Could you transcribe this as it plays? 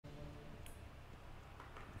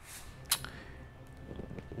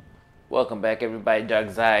Welcome back, everybody.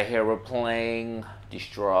 Xiah here. We're playing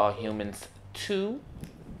Destroy All Humans 2.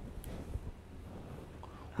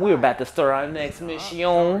 We're about to start our next mission.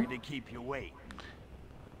 Sorry to keep you waiting.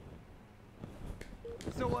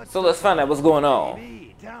 So let's find out what's going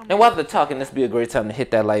on. And while they're talking, this be a great time to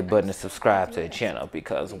hit that like button and subscribe to the channel,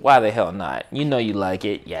 because why the hell not? You know you like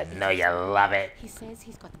it. You know you love it. He says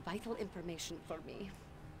he's got vital information for me.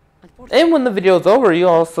 And when the video's over, you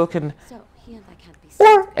also can, So he and I can't be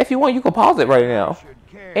or if you want, you can pause it right now.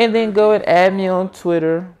 And then go and add me on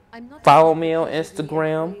Twitter. Follow me on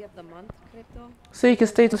Instagram. So you can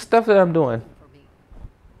stay to stuff that I'm doing.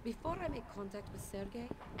 Before I make contact with Sergey,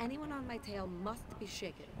 anyone on my tail must be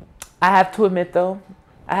shaken. I have to admit though,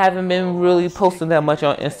 I haven't been really posting that much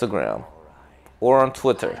on Instagram or on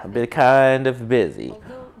Twitter. I've been kind of busy.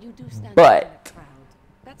 But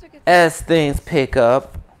as things pick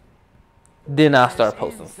up, then I'll start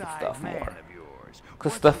posting some stuff more.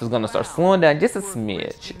 Because stuff is going to start slowing down just a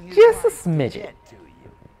smidge. Just a smidget.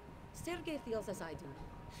 Sergey feels as I do,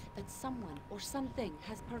 that someone or something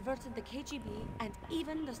has perverted the KGB and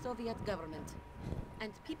even the Soviet government.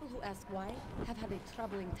 And people who ask why have had a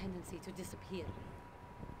troubling tendency to disappear.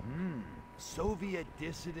 Soviet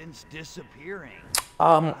dissidents disappearing.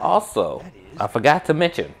 Also, I forgot to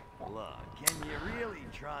mention, Look, can you really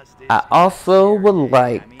trust this? I also would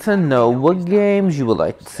like to know what games you would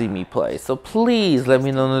like to see me play. So please let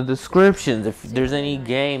me know in the descriptions if there's any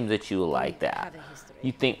games that you would like that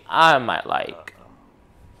you think I might like.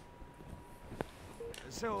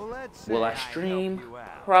 So let's Will I say stream? help you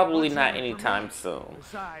out. Probably What's not in it for anytime me? soon.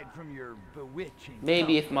 Aside from your bewitching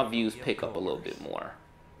Maybe if my company views of pick up a little course. bit more.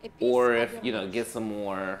 A piece Or of if, your you know, wish. get some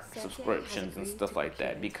more Sergey subscriptions has and agreed stuff to like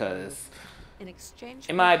that. procure Because, in exchange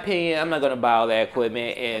in for my help. opinion, I'm not going to buy all that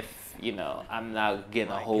equipment if, you know, I'm not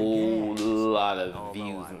getting a whole lot of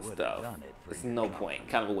views and stuff. It's no point.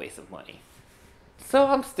 Kind of a waste of money. So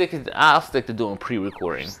I'll stick to doing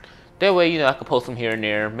pre-recording. That way, you know, I can post them here and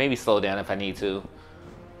there. Maybe slow down if I need to.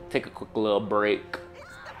 Take a quick little break.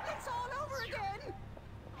 It's all over again!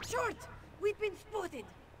 Short! We've been spotted!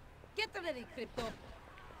 Get ready, Crypto.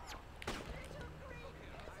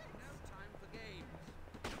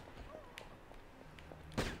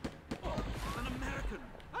 An American.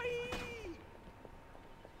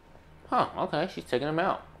 Huh, okay, she's taking him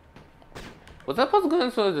out. Was I supposed to go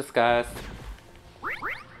into a disguise?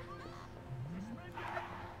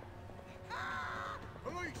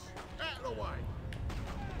 Police, out of the way.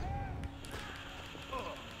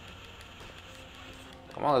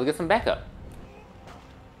 Come on, let's get some backup.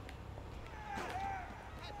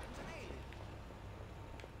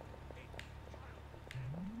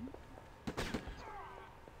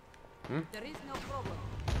 There is no problem.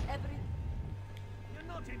 You're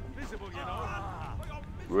not invisible, you know.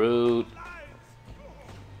 Rude.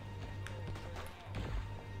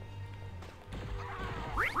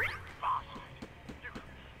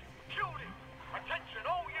 Attention,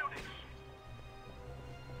 all units.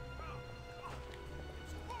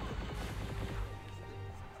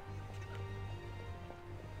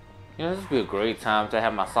 You know, this would be a great time to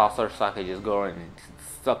have my saucer so I could just go and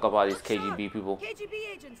suck up all these KGB people.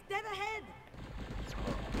 KGB agents, dead ahead!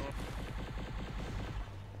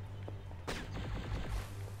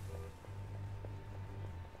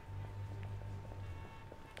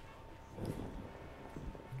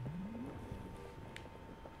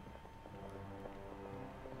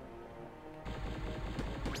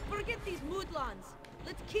 Forget these moodlons.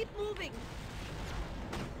 Let's keep moving.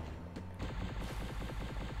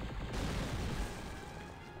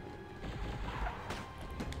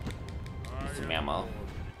 Some ammo.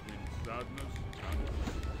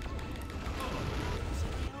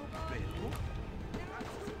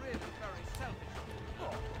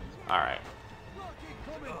 Alright.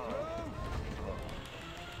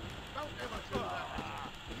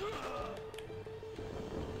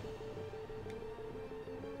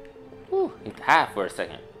 Whew, he died for a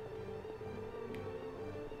second.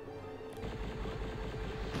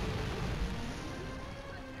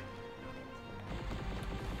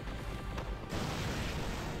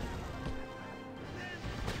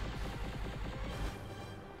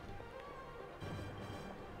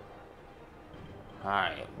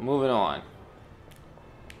 Alright, moving on.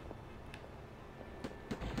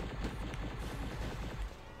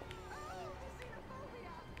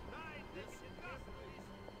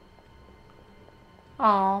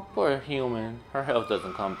 Aw, poor human. Her health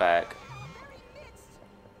doesn't come back.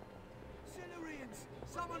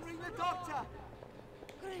 Someone ring the doctor.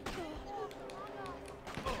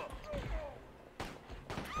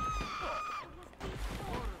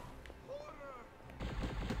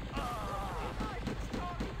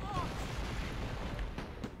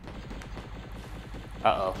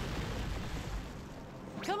 Uh-oh.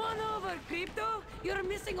 Come on over, Crypto. You're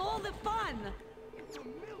missing all the fun.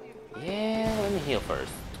 Yeah, let me heal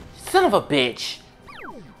first. Son of a bitch!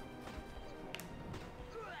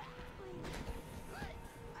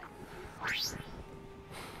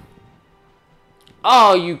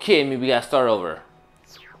 Oh, you kidding me? We gotta start over.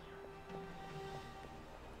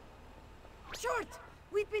 Short,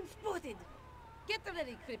 we've been spotted. Get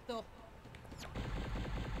ready, Crypto.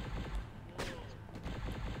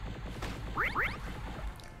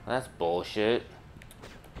 That's bullshit.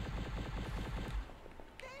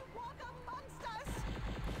 They walk amongst us.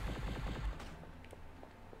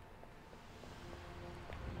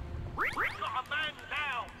 Got a man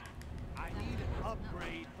down. I need an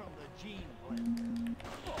upgrade from the gene blend.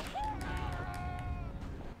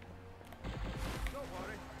 Don't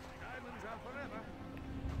worry, diamonds are forever.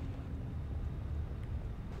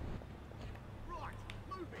 Right,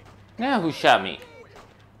 move it. Now who shot me?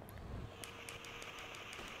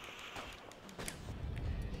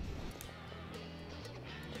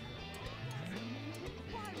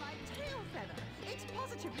 Why my tail feather? It's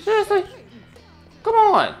positively Seriously? shocking. Come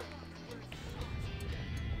on!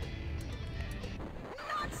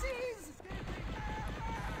 Nazis!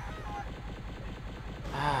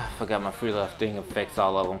 Ah, forgot my free love thing affects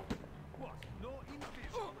all of them. What? No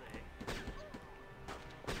invisible ray?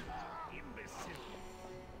 Imbecile.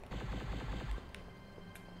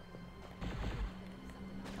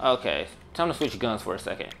 Okay, time to switch guns for a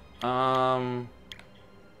second.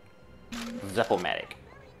 Zeppomatic.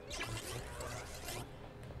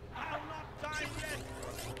 I'm not dying yet.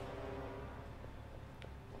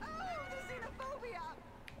 Oh, the xenophobia!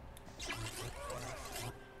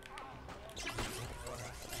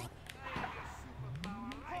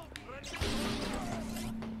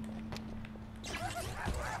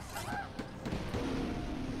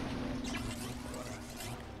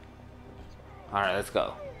 Alright, let's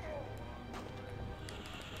go.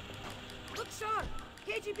 Look sharp!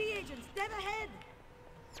 KGB agents, dead ahead!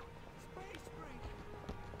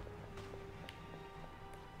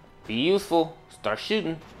 Be useful. Start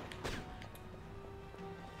shooting.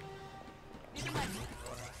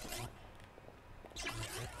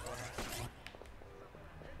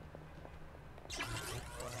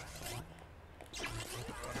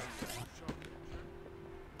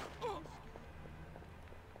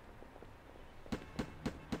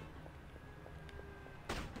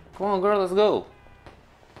 Come on, girl, let's go.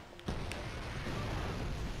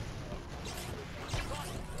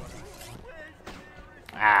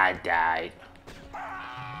 I died.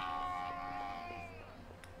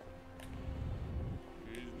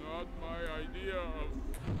 He's not my idea of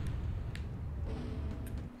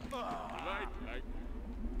light like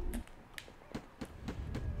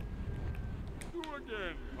do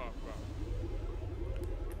again, Papa.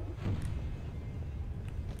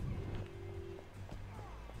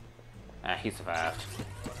 Ah, he survived.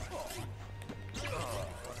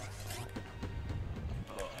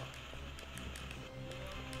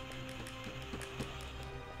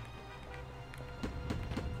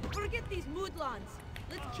 Forget these moodlons.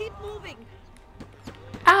 Let's keep moving.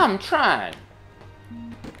 I'm trying.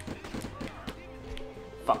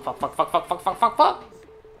 Fuck, fuck, fuck, fuck, fuck, fuck, fuck, fuck, fuck.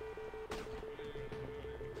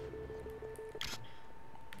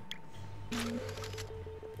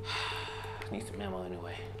 Need some ammo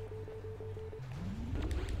anyway.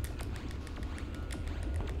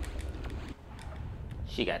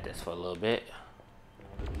 She got this for a little bit.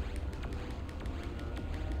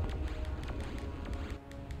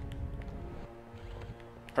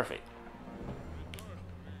 Perfect.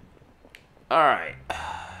 Alright.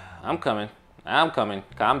 I'm coming. I'm coming.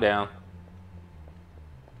 Calm down.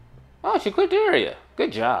 Oh, she quit the area.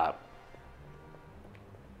 Good job.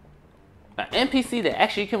 An NPC that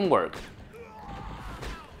actually can work.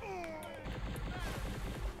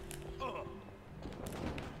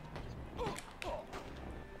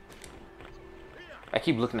 I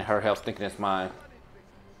keep looking at her health thinking it's mine.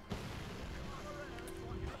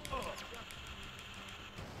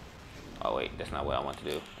 Oh wait, that's not what I want to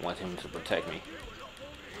do. I want him to protect me.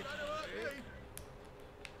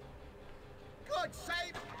 God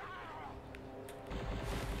save!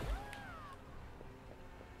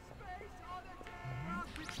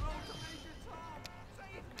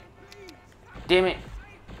 Damn it.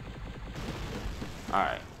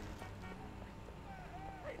 Alright.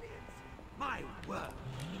 My word.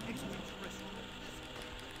 Extraterrestrials.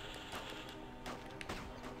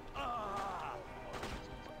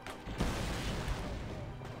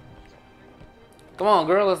 Come on,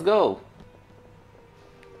 girl, let's go.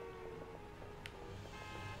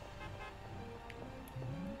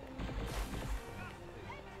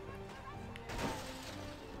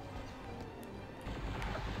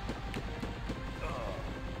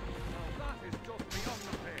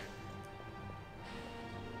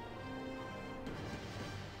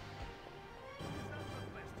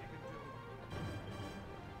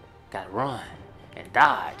 Gotta run and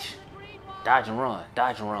dodge. Dodge and run.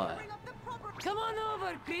 Dodge and run. Come on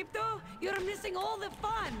over, Crypto. You're missing all the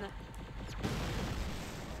fun.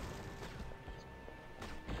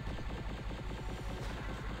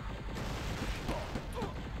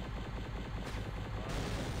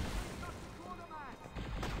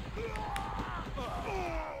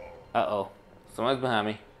 Uh-oh. Someone's behind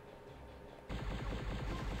me.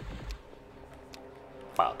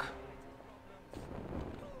 Fuck.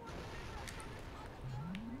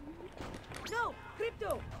 No,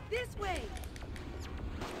 Crypto, this way.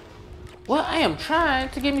 Well, I am trying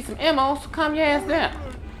to give me some ammo, so calm your ass down.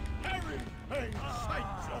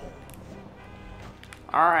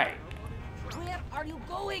 Alright. Where are you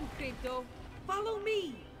going, Crypto? Follow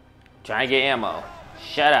me. Trying to get ammo.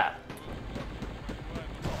 Shut up.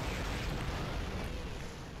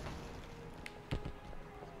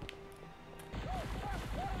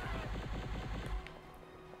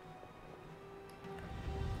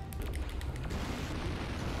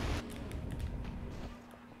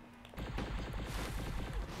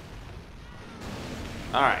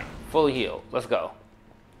 Alright, fully healed. Let's go.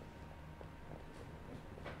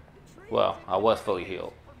 Well, I was fully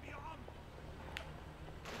healed.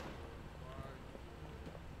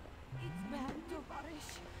 It's bad,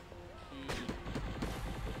 Tovarish.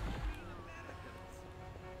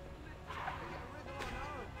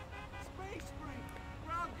 Space Marine!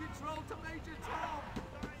 Ground control to Major Tom!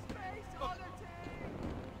 Space on the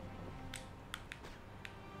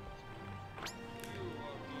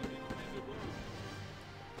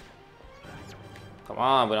Come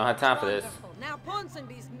on, we don't have time for this. Wonderful. Now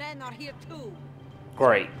Ponsonby's men are here too.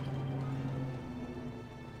 Great.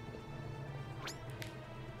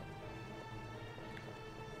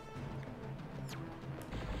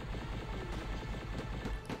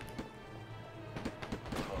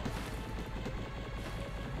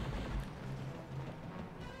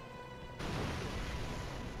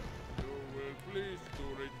 You will please to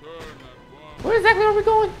return at once. Where exactly are we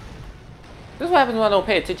going? This is what happens when I don't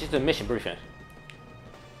pay attention to the mission briefing.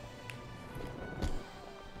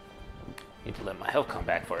 Need to let my health come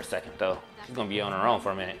back for a second, though. She's gonna be on her own for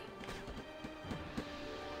a minute.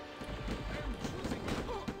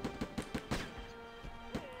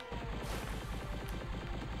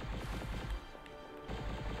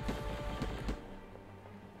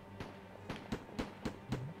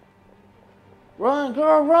 Run,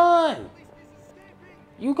 girl, run!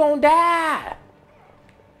 You gonna die!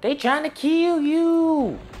 They trying to kill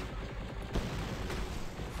you!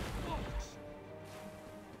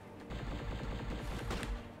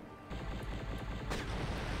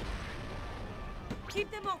 Keep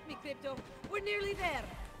them off me, Crypto. We're nearly there.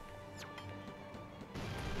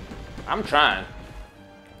 I'm trying.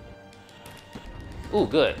 Ooh,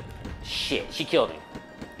 good. Shit, she killed him.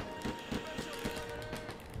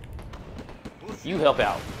 You help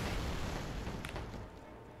out.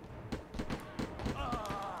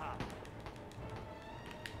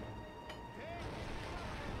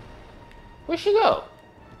 Where'd she go?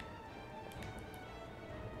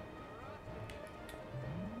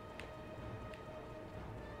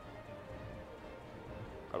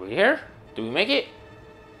 Are we here? Do we make it?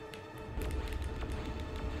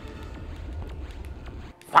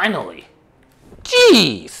 Finally!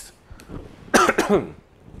 Jeez!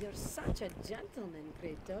 You're such a gentleman,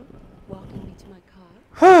 Crypto. Walking me to my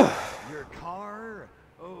car. Your car?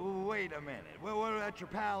 Oh, wait a minute. Well, what about your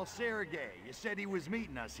pal Sergey? You said he was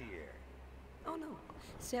meeting us here. Oh no,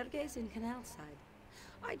 Sergey's in Canal Side.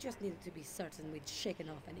 I just needed to be certain we'd shaken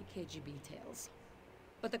off any KGB tales.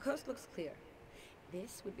 But the coast looks clear.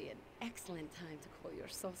 This would be an excellent time to call your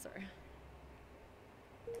saucer.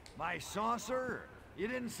 My saucer? You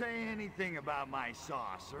didn't say anything about my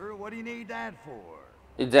saucer. What do you need that for?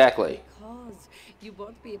 Exactly. Because you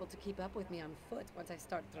won't be able to keep up with me on foot once I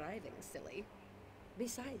start driving, silly.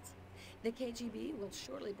 Besides, the KGB will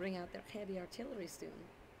surely bring out their heavy artillery soon.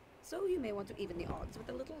 So you may want to even the odds with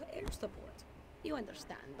a little air support. You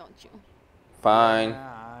understand, don't you? Fine. Yeah,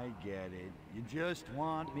 I get it. You just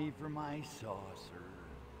want me for my saucer.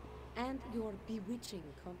 And your bewitching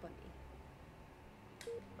company.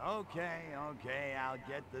 Okay, I'll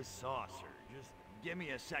get the saucer. Just give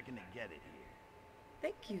me a second to get it here.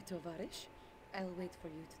 Thank you, Tovarish. I'll wait for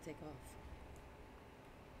you to take off.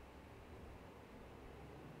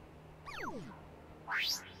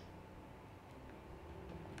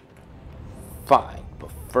 Fine,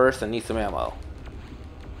 but first I need some ammo.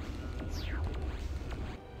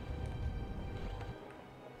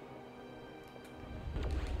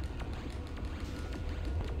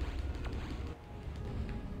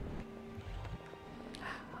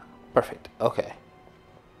 Perfect, okay.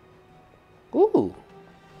 Ooh.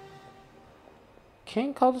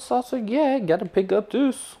 Can't call the saucer yet. Gotta pick up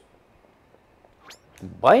this.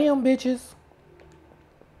 Bam, bitches.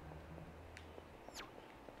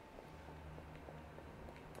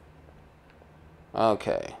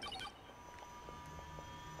 Okay.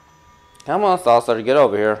 Come on, saucer, get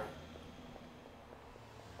over here.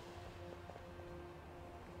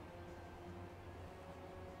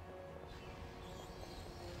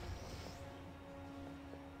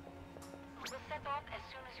 We'll set off as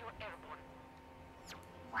soon as you're airborne. Let's go.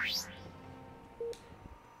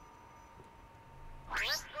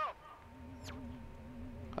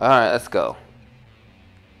 Alright, let's go.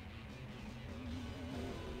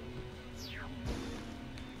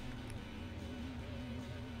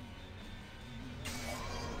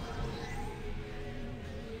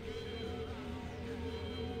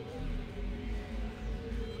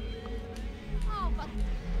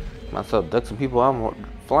 Myself duck some people I'm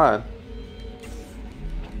flying.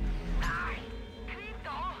 A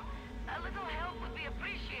little help would be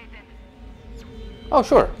appreciated. Oh,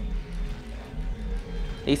 sure.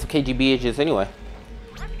 Need some KGB edges anyway.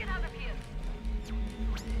 Let's get out of here.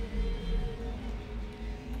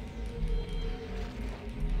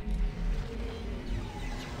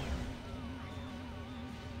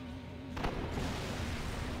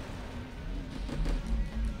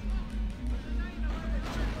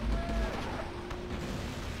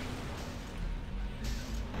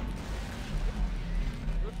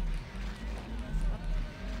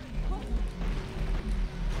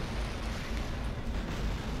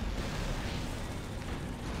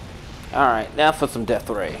 Alright, now for some death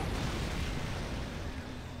ray.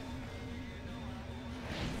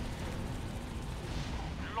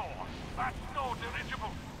 Lord, that's no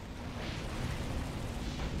dirigible.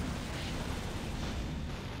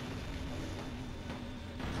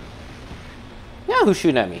 Yeah, who's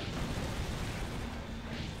shooting at me?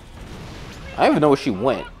 I don't even know where she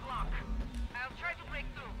went. I'll try to break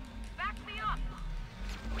through. Back me up.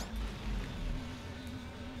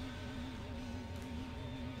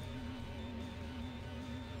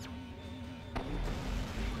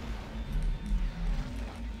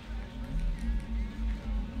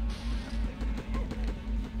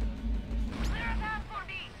 Clear a path for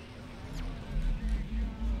me.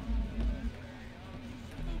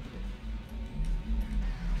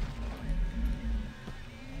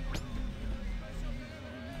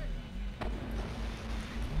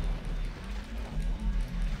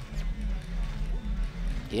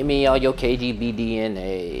 Give me all your KGB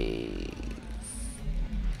DNA.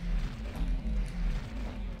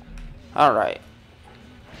 Alright.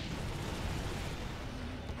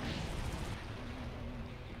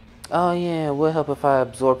 Oh yeah, will help if I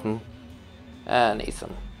absorb them. I need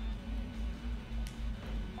some.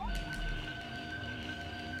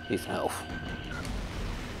 Need some health.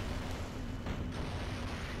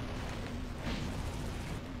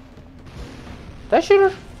 Did I shoot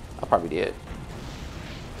her? I probably did.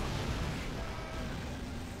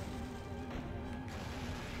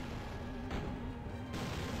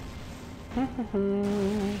 Oh,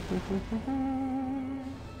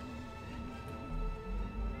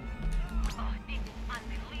 this is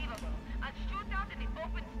unbelievable. A shootout in the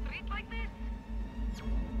open street like this?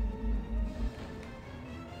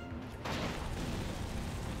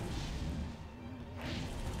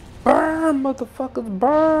 Burn, motherfuckers,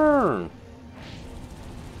 burn!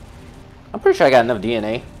 I'm pretty sure I got enough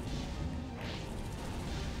DNA.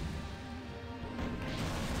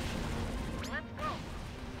 Let's go.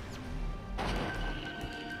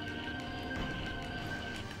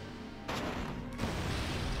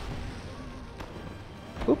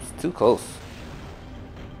 Oops, too close.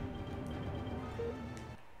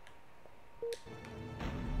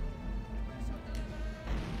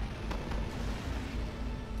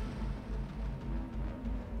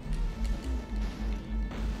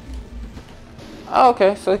 Oh,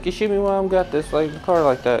 okay, so you can shoot me while I'm got this, like the car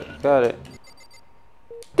like that. Got it.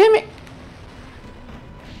 Damn it!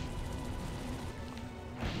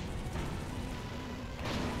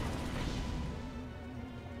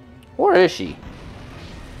 Where is she?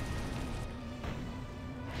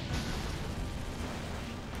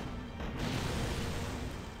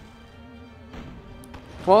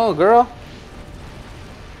 Come on, girl.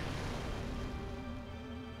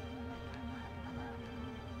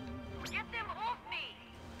 Get them off me!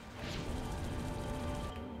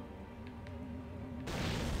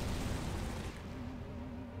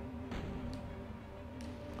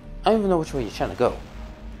 I don't even know which way you're trying to go.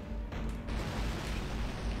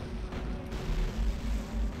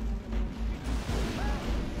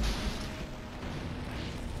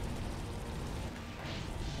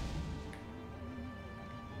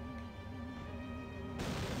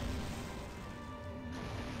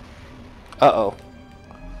 Uh-oh.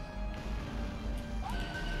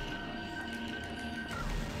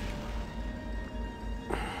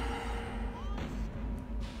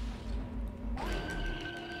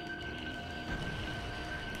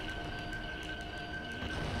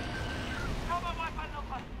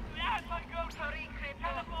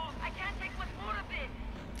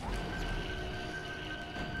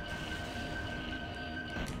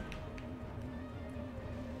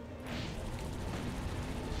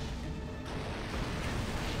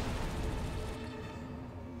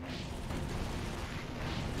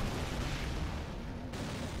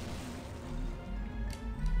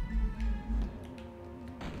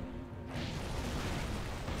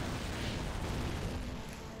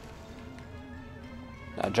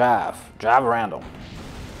 Now drive around them.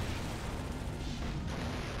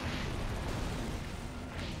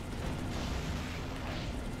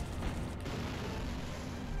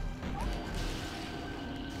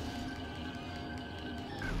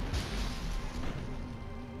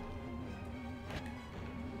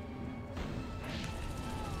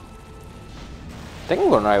 I think I'm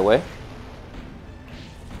going the right way.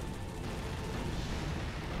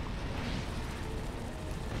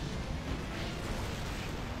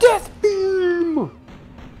 Death beam!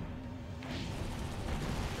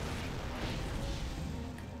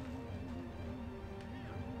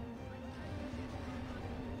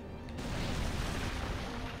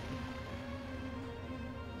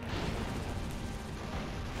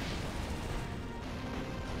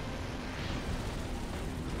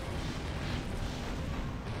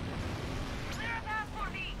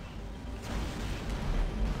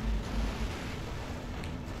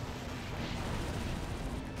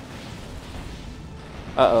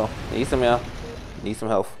 Uh-oh. Need some help. Need some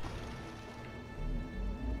health.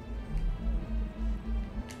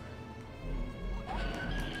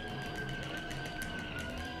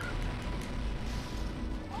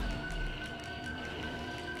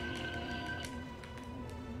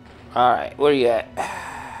 Alright, where you at?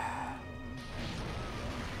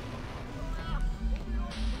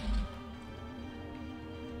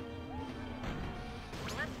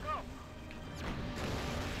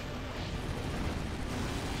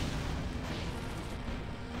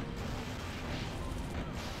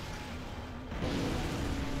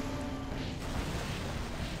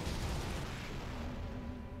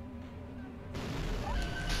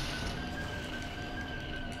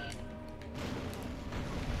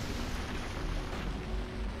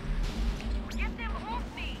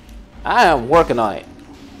 I am working on it.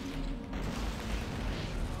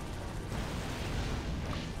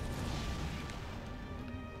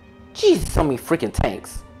 Jesus, so many freaking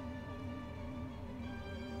tanks.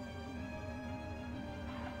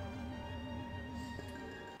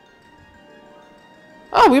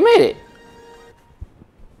 Oh, we made it.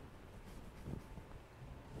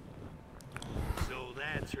 So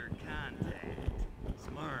that's her contact.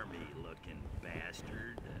 Smarmy looking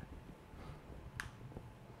bastard.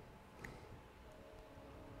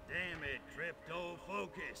 Damn it, Crypto,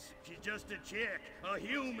 focus. She's just a chick. A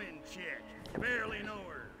human chick. You barely know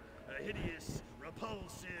her. A hideous,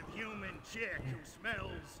 repulsive human chick who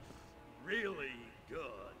smells really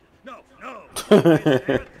good. No.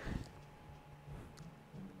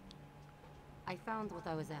 I found what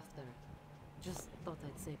I was after. Just thought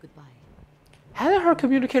I'd say goodbye. How did her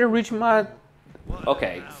communicator reach my...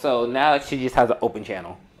 Okay, so now she just has an open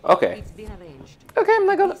channel. Okay. It's been arranged. Okay, I'm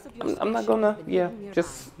not gonna, yeah,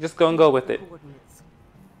 just gonna go with it.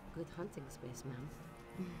 Good hunting, spaceman.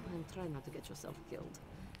 And try not to get yourself killed.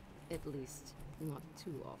 At least, not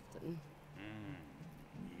too often.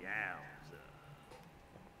 Yowza.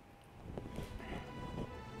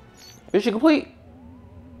 Mission complete.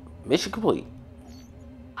 Mission complete.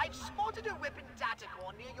 I've spotted a weapon data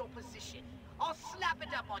core near your position. I'll slap it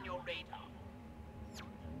up on your radar.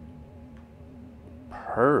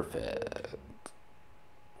 Perfect.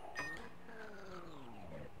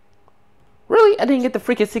 Really? I didn't get the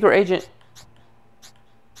freaking secret agent.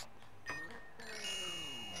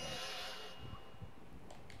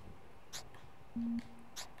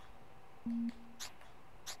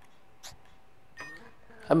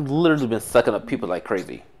 I've literally been sucking up people like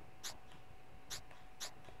crazy.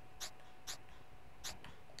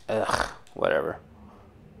 Ugh, whatever.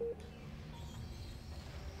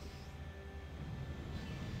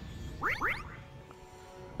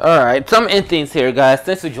 Alright, so I'm in things here, guys.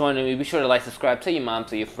 Thanks for joining me. Be sure to like, subscribe, tell your mom,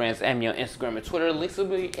 tell your friends, add me on Instagram and Twitter. Links will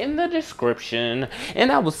be in the description.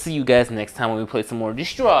 And I will see you guys next time when we play some more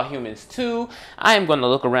Destroy All Humans 2. I am going to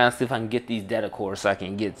look around, see if I can get these data cores so I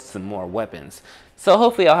can get some more weapons. So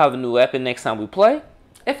hopefully I'll have a new weapon next time we play.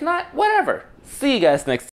 If not, whatever. See you guys next time.